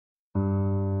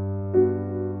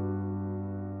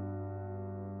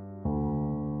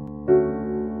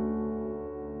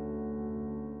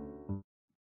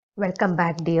Welcome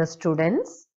back, dear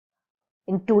students.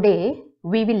 In today,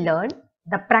 we will learn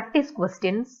the practice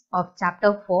questions of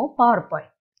chapter 4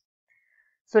 PowerPoint.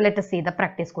 So let us see the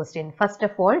practice question. First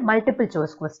of all, multiple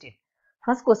choice question.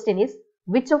 First question is,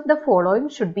 which of the following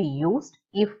should be used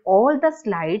if all the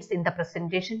slides in the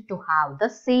presentation to have the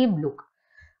same look?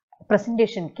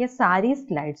 Presentation के सारी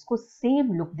slides को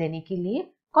same look देने के लिए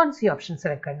कौन सी option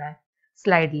select करना है?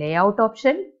 Slide layout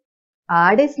option,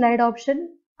 add a slide option,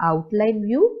 outline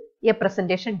view, a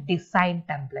presentation design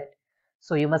template.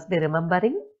 So you must be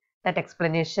remembering that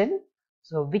explanation.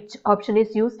 So which option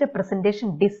is used? A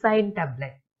presentation design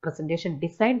template. Presentation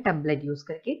design template use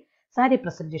करके सारे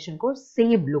presentation को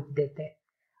same look देते हैं.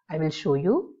 I will show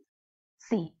you.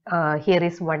 See, here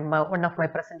is one of my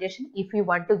presentation. If you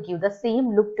want to give the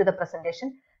same look to the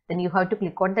presentation, then you have to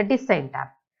click on the design tab.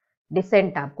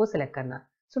 Design tab को select करना.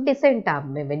 So design tab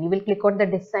में when you will click on the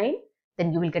design,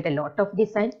 then you will get a lot of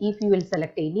design. If you will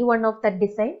select any one of that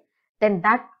design, then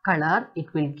that color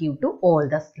it will give to all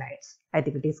the slides. I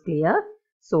think it is clear.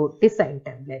 So design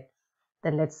template.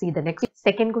 Then let's see the next.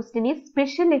 Second question is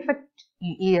special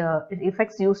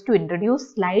effects used to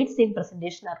introduce slides in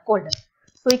presentation are called.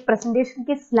 So एक presentation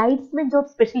के slides में जो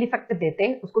special effect देते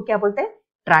हैं उसको क्या बोलते हैं?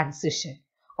 Transition.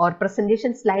 और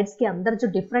presentation slides के अंदर जो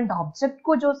different object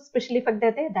को जो special effect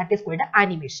देते हैं that is called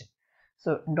animation.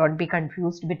 So don't be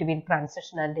confused between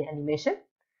transition and animation.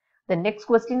 The next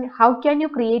question, how can you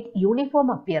create uniform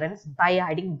appearance by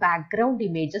adding background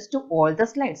images to all the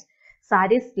slides?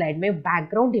 सारे slide में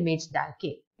background image डाल के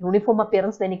uniform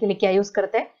appearance देने के लिए क्या use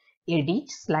करते हैं?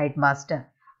 Edit slide master.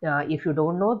 If you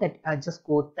don't know that, just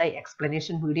go the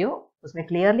explanation video. उसमें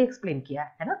clearly explain किया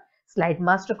है ना? Slide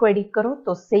master को edit करो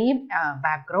तो same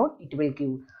background it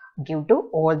will give to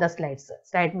all the slides.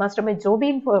 Slide master में जो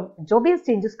भी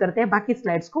changes करते हैं बाकी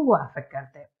slides को वो affect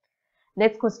करते हैं.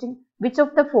 Next question, which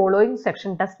of the following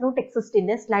section does not exist in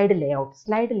a slide layout?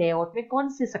 Slide layout में कौन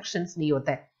सी sections नहीं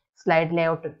होता है? Slide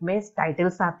layout में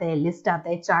titles आते हैं, list आता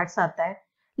है, charts आता है,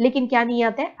 लेकिन क्या नहीं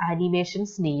आता है?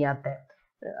 Animations नहीं आता है.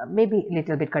 Maybe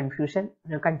little bit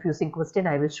confusing question.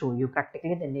 I will show you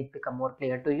practically, then it become more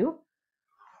clear to you.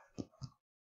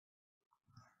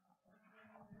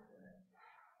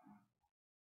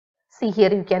 See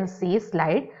here you can see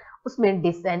slide. उसमें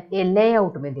design a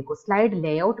layout में देखो slide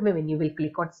layout में when you will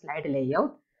click on slide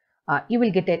layout, you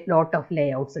will get a lot of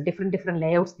layouts, different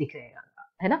layouts दिख रहेगा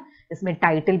है ना? इसमें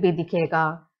title भी दिखेगा,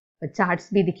 charts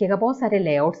भी दिखेगा, बहुत सारे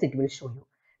layouts it will show you.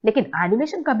 लेकिन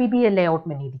animation कभी भी ये layout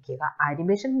में नहीं दिखेगा.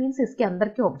 Animation means इसके अंदर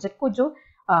के object को जो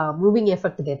moving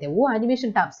effect देते हैं वो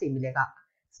animation tab से मिलेगा.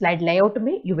 Slide layout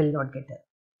में you will not get it.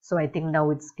 So I think now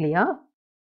it's clear.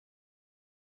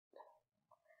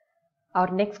 Our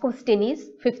next question is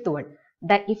fifth one.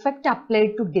 The effect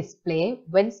applied to display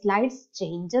when slides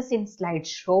changes in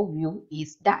slideshow view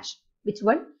is dash. Which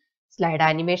one? Slide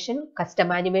animation, custom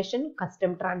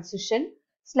transition,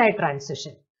 slide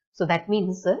transition. So that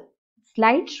means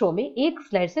slide show में एक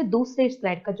slide से दूसरे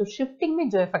slide का जो shifting में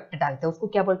जो effect डालते हैं उसको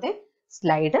क्या बोलते हैं?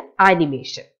 Slide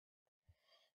animation.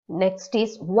 Next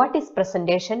is what is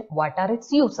presentation? What are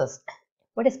its uses?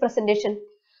 What is presentation?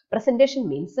 Presentation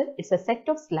means it's a set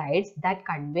of slides that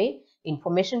convey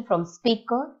information from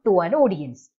speaker to an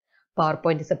audience.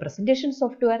 PowerPoint is a presentation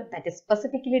software that is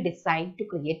specifically designed to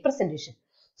create presentation.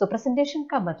 So presentation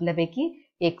का मतलब है कि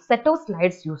एक set of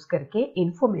slides use करके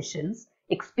informations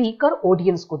एक speaker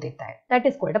audience को देता है. That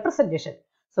is called a presentation.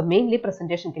 So mainly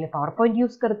presentation के लिए PowerPoint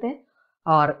use करते हैं.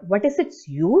 और what is its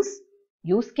use?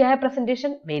 Use क्या है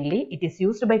presentation? Mainly it is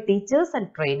used by teachers and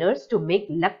trainers to make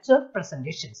lecture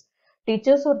presentations.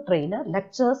 Teachers और trainer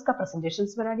lectures का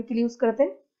presentations बनाने के लिए use करते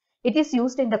हैं. It is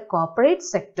used in the corporate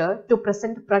sector to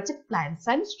present project plans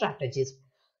and strategies.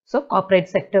 So corporate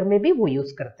sector में भी वो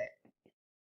use करते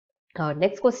हैं.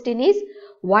 Next question is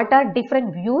what are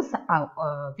different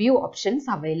view options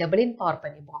available in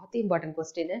PowerPoint? बहुत ही important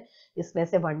question है. इसमें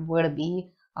से one word भी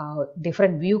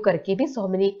different view करके भी so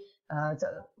many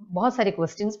बहुत सारे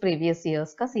questions previous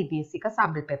years का CBSE का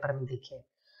sample paper में देखे हैं.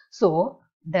 So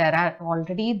there are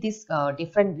already this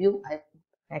different view I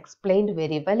explained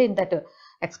very well in that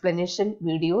explanation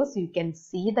videos. You can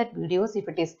see that videos if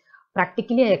it is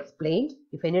practically explained.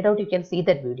 If any doubt you can see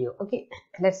that video. Okay,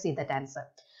 let's see that answer.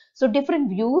 So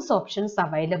different views options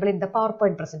available in the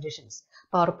PowerPoint presentations.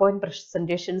 PowerPoint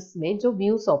presentations में जो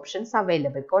views options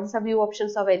available. कौन सा view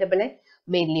options available है?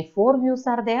 Mainly 4 views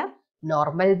are there.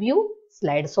 Normal view,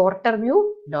 slide sorter view,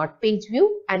 note page view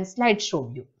and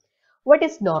slideshow view. What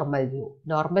is normal view?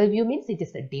 Normal view means it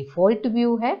is a default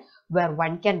view है where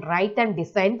one can write and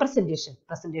design presentation.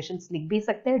 Presentations लिख भी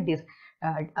सकते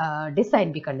हैं,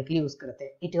 design भी करने के लिए use करते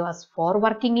हैं. It was for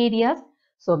working areas.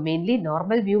 So mainly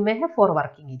normal view में है 4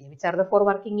 working area. Which are the 4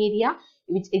 working area?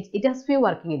 Which it has few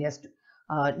working areas too.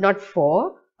 Not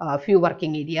 4, few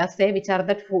working areas है. Which are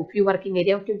the few working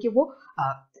area? क्योंकि वो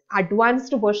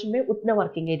advanced version में उतना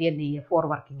working area नहीं है, 4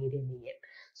 working area नहीं है.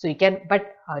 So you can,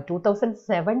 but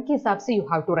 2007 के हिसाब से you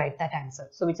have to write that answer.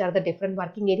 So which are the different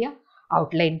working area?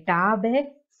 Outline tab है,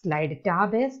 slide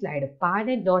tab है, slide pan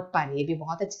है, note pan. ये भी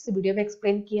बहुत अच्छे से वीडियो में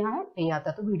एक्सप्लेन किया है, नहीं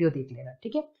आता तो वीडियो देख लेना,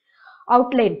 ठीक है.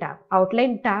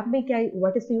 Outline tab में क्या है?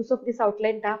 What is the use of this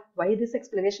outline tab? Why this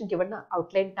explanation given ना?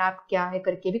 Outline tab क्या है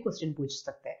करके भी क्वेश्चन पूछ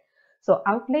सकते हैं. So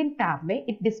outline tab में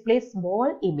it displays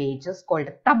small images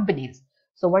called thumbnails.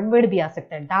 So one word भी आ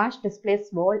सकता है. Dash displays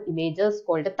small images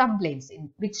called thumbnails in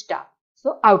which tab?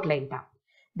 So outline tab.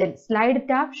 Then slide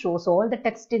tab shows all the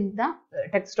text in the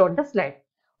text on the slide.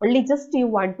 Only just you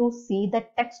want to see the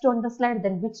text on the slide,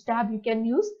 then which tab you can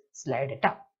use? Slide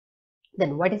tab.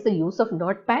 Then what is the use of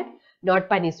notepad?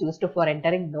 Notepad is used for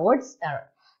entering notes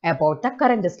about the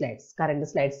current slides. Current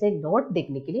slides से note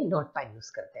देखने के लिए notepad use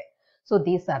करते हैं. So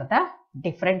these are the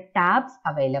different tabs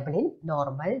available in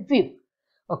normal view.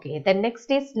 Okay, then next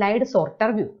is slide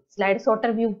sorter view. Slide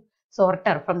sorter view.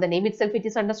 Sorter, from the name itself it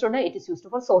is understood, it is used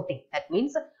for sorting. That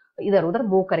means इधर उधर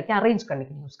move करके arrange करने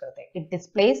के लिए use करते हैं. It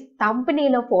displace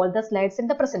thumbnail of all the slides in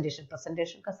the presentation.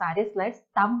 Presentation का सारे स्लाइड्स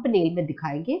थंबनेल में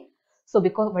दिखाएंगे. So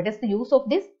because what is the use of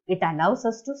this? It allow us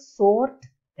us to sort,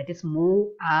 that is move,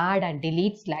 add and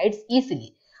delete slides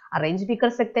easily. Arrange भी कर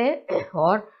सकते हैं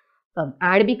और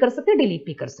add भी कर सकते हैं, डिलीट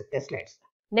भी कर सकते हैं slides.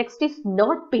 Next is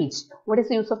note page. What is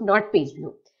the use of note page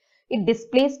view? It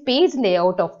displays page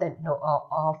layout of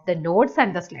the notes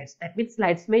and the slides. That means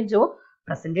slides में जो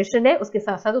presentation है उसके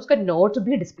साथ साथ उसका note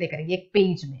भी display करेंगे एक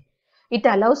page में. It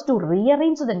allows to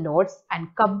rearrange the notes and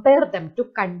compare them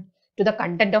to the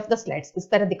content of the slides. इस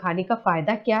तरह दिखाने का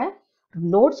फायदा क्या है?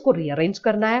 Notes को rearrange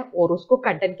करना है और उसको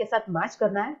content के साथ match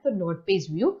करना है, तो note page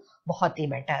view बहुत ही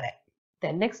better है.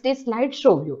 Then next is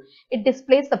slideshow view. It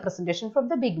displays the presentation from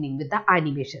the beginning with the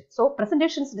animation. So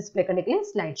presentations display करने के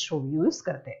लिए slideshow view use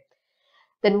करते हैं.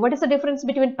 Then what is the difference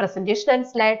between presentation and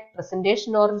slide?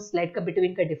 Presentation और slide का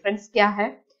between का difference क्या है?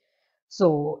 So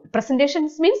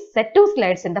presentations means set of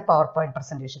slides in the PowerPoint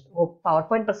presentation. वो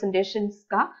PowerPoint presentations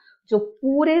का जो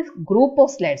पूरे group of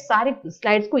slides, सारे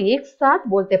slides को एक साथ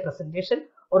बोलते हैं presentation,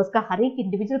 और उसका हर एक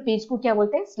individual page को क्या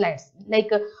बोलते हैं? Slides.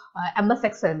 Like MS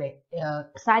Excel में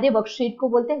सारे worksheet को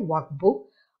बोलते हैं workbook,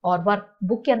 और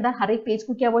workbook के अंदर हर एक page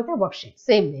को क्या बोलते हैं? Worksheet.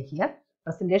 Same way here.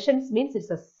 Presentations means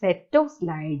it's a set of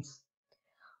slides.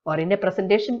 Or in a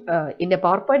presentation, in a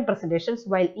PowerPoint presentations,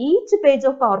 while each page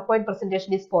of PowerPoint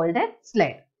presentation is called a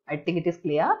slide. I think it is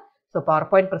clear. So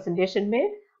PowerPoint presentation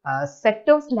में set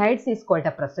of slides is called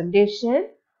a presentation,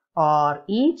 or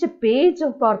each page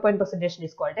of PowerPoint presentation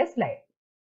is called a slide.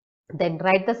 Then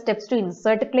write the steps to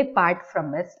insert clip art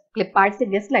from a clip arts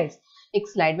in a slides.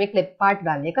 एक slide में clip art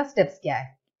डालने का steps क्या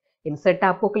है? Insert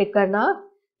tab को click करना,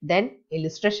 then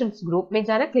illustrations group में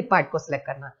जाना, clip art को select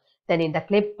करना. Then in the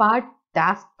clip art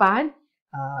taskpan,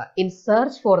 in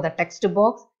search for the text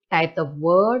box, type the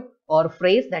word or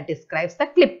phrase that describes the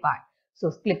clip art. So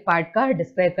clip art का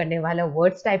describe करने वाला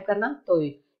words type करना, तो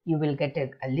you will get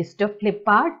a list of clip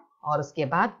art, और उसके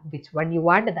बाद which one you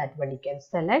want, that one you can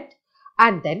select,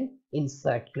 and then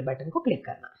insert button को click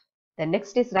करना. Then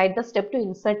next is write the step to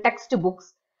insert text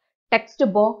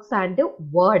box and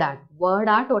word art. Word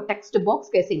art और text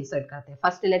box कैसे insert करते हैं?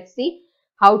 First let's see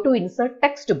how to insert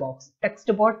text box.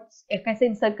 Text box कैसे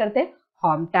insert करते हैं?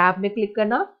 Home tab में click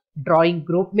करना, drawing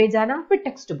group में जाना, फिर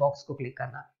text box को click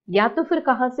करना. या तो फिर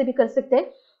कहाँ से भी कर सकते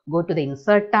हैं? Go to the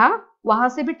insert tab, वहां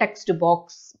से भी text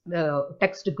box,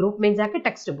 text group में जाके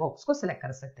text box को select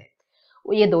कर सकते हैं.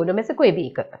 ये दोनों में से कोई भी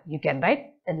एक you can write.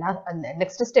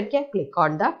 Next step क्या है? Click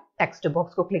on the text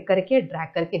box को click करके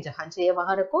drag करके जहां चाहिए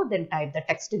वहां रखो, then type the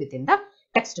text within the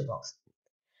text box.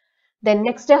 Then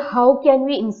next, how can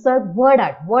we insert word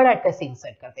art? Word art कैसे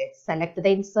insert करते हैं? Select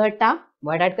the insert tab.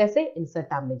 Word art कैसे? Insert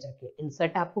tab में जाके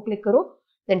insert tab को click करो,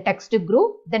 then text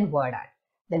group, then word art.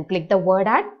 Then click the word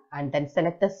art and then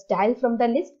select the style from the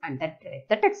list and then select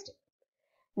the text.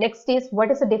 Next is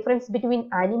what is the difference between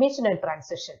animation and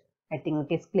transition? I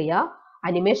think it is clear.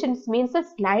 Animations means a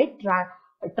slide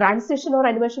transition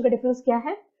और animation का difference क्या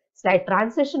है? Slide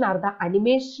transition are the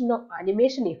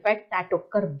animation effect that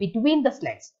occur between the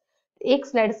slides. एक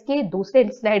slides के दूसरे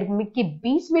slide के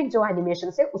बीच में जो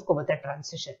एनिमेशन है उसको बोलते हैं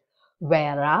transition.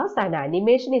 Whereas an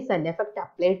animation is an effect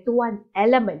applied to an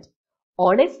element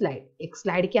on a slide. एक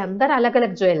स्लाइड के अंदर अलग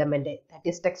अलग जो एलिमेंट है,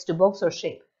 that is text box और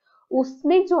shape,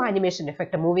 उसमें जो एनिमेशन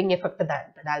इफेक्ट, मूविंग इफेक्ट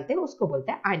डालते हैं उसको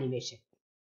बोलते हैं animation.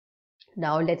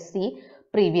 Now let's see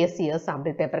previous year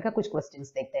sample paper का कुछ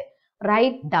क्वेश्चंस देखते हैं.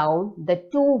 write down the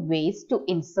 2 ways to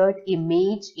insert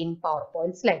image in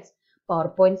PowerPoint slides.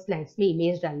 PowerPoint slides में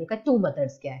image डालने का 2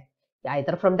 methods क्या है?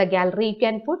 Either from the gallery you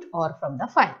can put or from the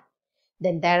file.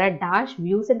 Then there are dash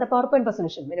views in the PowerPoint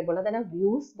presentation. मैंने बोला था ना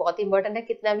views बहुत important है.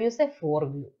 कितना views है? 4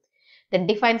 view. Then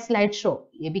define slideshow.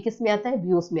 ये भी किस में आता है?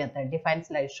 Views में आता है. Define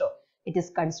slideshow. It is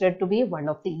considered to be one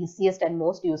of the easiest and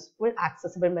most useful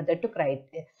accessible method to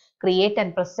create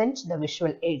and present the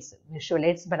visual aids. Visual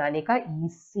aids बनाने का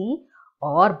easy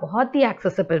और बहुत ही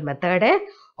accessible method है.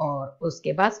 और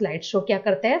उसके बाद slide show क्या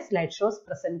करते हैं? Slide shows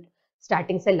present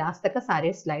starting से last तक का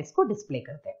सारे slides को display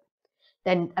करते हैं.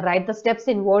 Then write the steps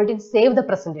involved in save the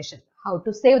presentation. How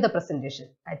to save the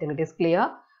presentation? I think it is clear.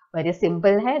 Very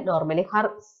simple है. Normally हर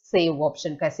save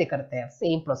option कैसे करते हैं?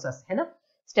 Same process है ना?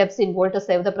 Steps involved to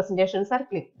save the presentations are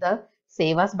click the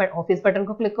save as but office button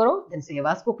को click करो, then save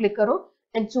as को click करो,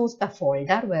 and choose the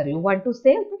folder where you want to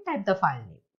save and type the file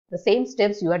name. The same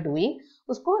steps you are doing,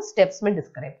 उसको steps में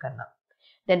describe करना.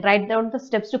 Then write down the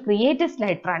steps to create a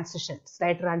slide transition.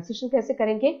 Slide transition कैसे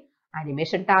करेंगे?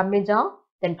 Animation tab में जाओ,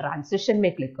 then transition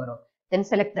में click करो. Then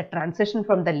select the transition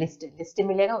from the list. List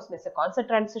मिलेगा, उसमें से कौन सा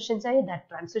transition चाहिए? That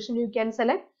transition you can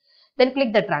select. Then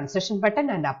click the transition button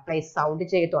and apply sound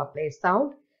चाहिए तो apply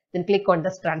sound. Then click on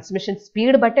the transmission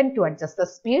speed button to adjust the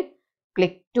speed.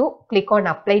 Click on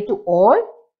apply to all.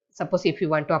 Suppose if you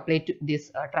want to apply to this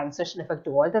transition effect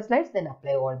to all the slides, then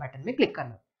apply all button में click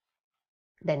करना.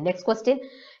 Then next question,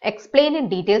 explain in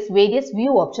details various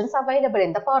view options available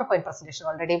in the PowerPoint presentation.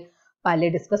 Already पहले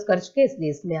discuss कर चुके, इसलिए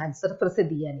इसमें answer फिर से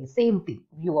दिया नहीं. Same thing,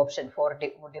 view option for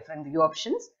different view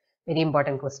options. Very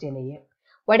important question है ये.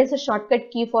 What is a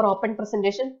shortcut key for open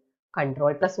presentation?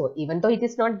 Control+O. Even though it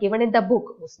is not given in the book,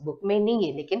 उस बुक में नहीं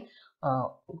है, लेकिन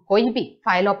कोई भी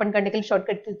फाइल ओपन करने के लिए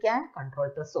शॉर्टकट की क्या है?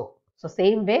 Control+O. So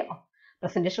same way,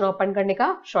 presentation open करने का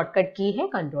शॉर्टकट की है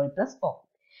Control+O.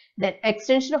 Then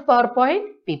extension of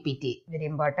PowerPoint, PPT. Very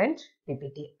important,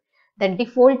 PPT. Then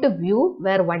default view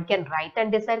where one can write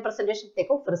and design presentation.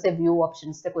 देखो फिर से view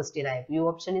options से क्वेश्चन आए.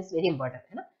 View option is very important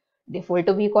है ना. Default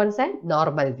view कौन सा है?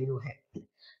 Normal view है.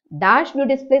 Dash view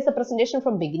displays the presentation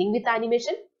from beginning with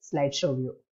animation. Slideshow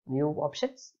view. View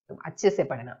options अच्छे से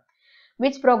पढ़ना.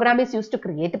 Which program is used to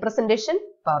create a presentation?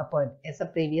 PowerPoint.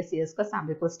 ऐसा previous years का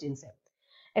sample questions है.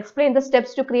 Explain the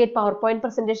steps to create PowerPoint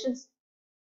presentations.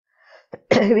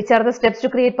 Which are the steps to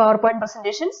create PowerPoint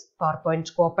presentations? PowerPoint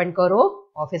को open करो,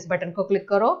 Office button को click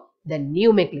करो, then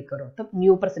New में click करो, तो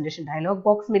New presentation dialog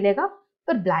box मिलेगा,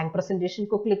 फिर blank presentation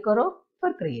को click करो,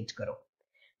 फिर create करो.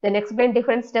 Then explain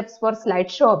different steps for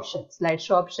slideshow option.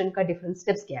 Slideshow option का different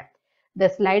steps क्या है? The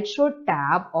slideshow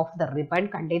tab of the ribbon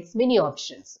contains many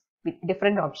options.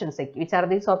 Different options. Which are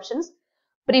these options?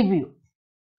 Preview.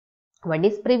 One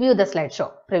is preview the slideshow.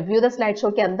 Preview the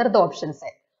slideshow के अंदर 2 options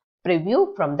है. Preview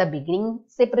from the beginning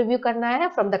से preview करना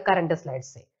है, from the current slide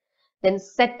से. Then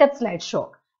set up slideshow.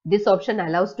 This option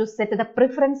allows to set the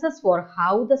preferences for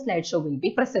how the slideshow will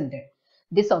be presented.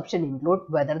 This option includes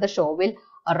whether the show will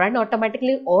run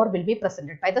automatically or will be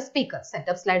presented by the speaker.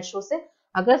 Setup slideshow से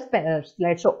अगर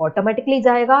slideshow automatically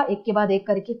जाएगा एक के बाद एक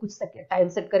करके कुछ time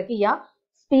set करके, या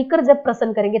स्पीकर जब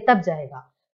प्रेजेंट करेंगे तब जाएगा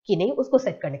कि नहीं, उसको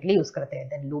सेट करने के लिए यूज करते हैं.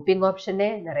 देन लूपिंग ऑप्शन है,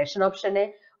 नरेशन ऑप्शन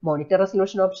है, मॉनिटर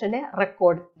रेजोल्यूशन ऑप्शन है,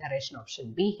 रिकॉर्ड नरेशन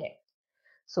ऑप्शन भी है.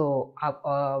 सो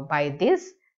bye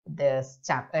this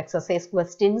chapter exercise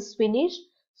questions finished.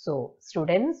 So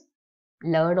students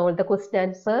learn all the question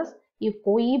answers. if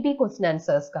कोई भी क्वेश्चन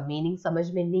आंसर्स का मीनिंग समझ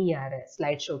में नहीं आ रहा है,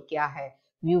 स्लाइड शो क्या है,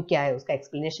 व्यू क्या है, उसका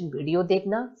एक्सप्लेनेशन वीडियो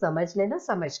देखना, समझ लेना,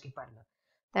 समझ के पढ़ना.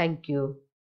 Thank you.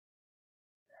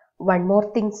 One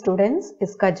more thing students,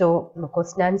 इसका जो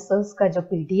क्वेश्चन आंसर्स का जो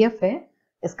पीडीएफ है,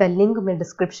 इसका लिंक मैं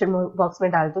डिस्क्रिप्शन बॉक्स में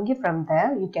डाल दूंगी. From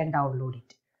there you can download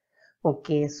it.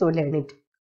 Okay, so learn it.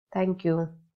 Thank you.